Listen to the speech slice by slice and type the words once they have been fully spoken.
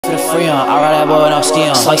free on. I ride that boy with no ski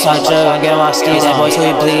on. Slice my jug and get my skis. That boy till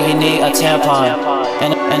he bleed, he need a tampon.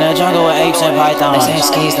 In the jungle with apes and pythons. They saying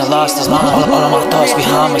skis done lost his mind. All of my thoughts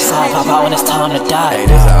behind my side. Pop out when it's time to die. Hey,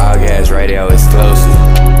 this is all gas radio exclusive.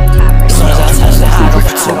 As soon as I touch the high, I go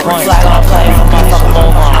for 2 points. Flag on play for motherfucker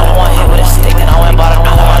move on. I don't want hit with a stick, then I went bought a new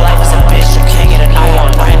one. My life is a bitch, you can't get a new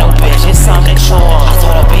one. I ain't no bitch, it's something to chew on. I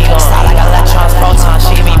told her be gone. Style like electrons, protons.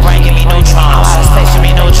 She give me brain, give me neutrons. I'm out of space, give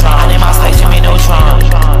me neutron. I need my space, give me neutron.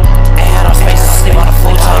 Ain't had no space to sleep on the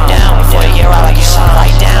full-time down. Before you get right, like you shine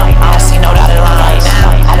right down. I don't see no dotted line right now.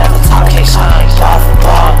 I'm at the top, kick shine. Bar for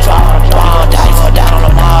bar, drop on the bomb. Daddy fall down on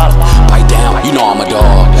the mob. Pipe down, you know I'm a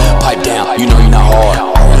dog. Pipe down, you know you're not hard.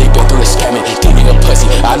 Already been through the scamming, these nigga pussy.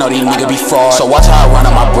 I know these niggas be fraud. So watch how I run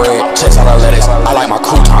on my bread, chase all the lettuce. I like my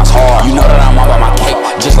croutons hard. You know that I'm all about my cake,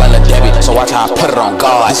 just like Lil Debbie. So watch how I put it on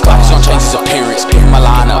God. This Glock is gonna change his appearance. Give him my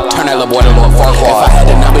lineup, turn that little boy to Lord Farquaad. If I had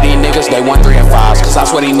to number these niggas, they 1, 3, and 5s. Cause I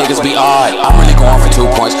swear these niggas be odd. I'm really going for 2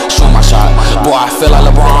 points, shoot my shot. Boy, I feel like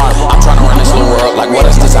LeBron. I'm trying to run this little world like what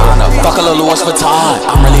is designer. Fuck a little Louis Vuitton.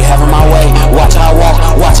 I'm really having my way. Watch how I walk,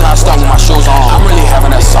 watch how I stomp with my shoes on. I'm really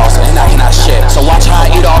having a sauce and I cannot shit. So watch how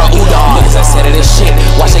I eat all the udon. Niggas that said it is shit,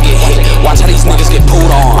 watch they get hit. Watch how these niggas get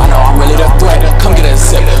pulled on. I know I'm really the threat, come get a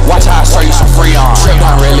zip. Watch how I show you some free on. Trip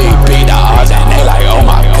done really beat the odds and they like, oh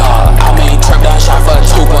my god. I mean, Trip done shot for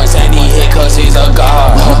 2 points and he hit cause he's a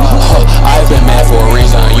god. I've been mad for a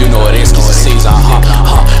reason, you know it is cause it's season,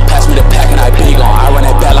 Pass me the pack and I be gone. I run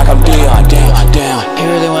that back like I'm Dion, damn. He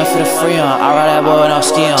really went for the free on. I ride that boy with no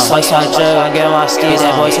ski on. Slice my jug and get my skis.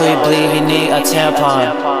 That boy till he bleed, he need a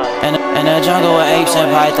tampon. In the jungle with apes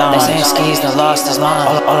and pythons. They saying skis done lost his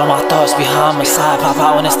mind. All of my thoughts behind my side. Pop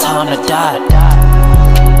out when it's time to die.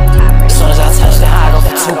 As soon as I touch the high, I go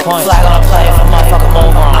for 2 points. Flag on play for motherfucker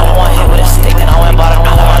move on. I don't want hit with a stick, then I went bought a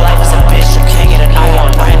new one. My life is a bitch, you can't get a new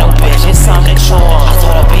one. I ain't no bitch, it's something to chew on. I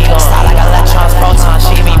told her be gone. Style like electrons, protons.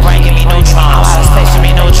 She give me brain, give me neutrons. I'm out of space, give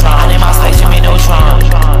me neutron. I need my space, give me neutron.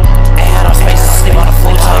 Ain't had no space to sleep on the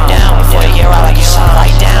full-time down. Before you get right, like you shine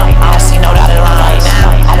right down. I don't see no dotted line right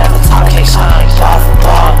now. I'm at the top, kick shine. Bar for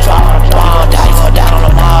bar, drop on the bomb. Daddy fall down on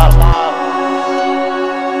the mob.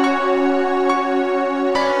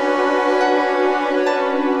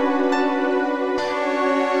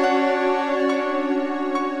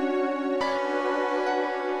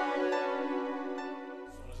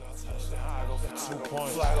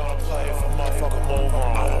 Flag on the play for motherfucker move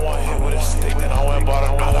on. I don't want hit with a stick, then I went bought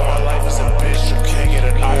a new one. My life is a bitch, you can't get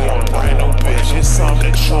a new one. I ain't no bitch, it's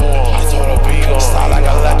something to chew on. I told her be gone. Style like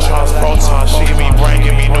electrons, protons. She give me brain,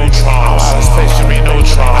 give me neutrons. I'm out of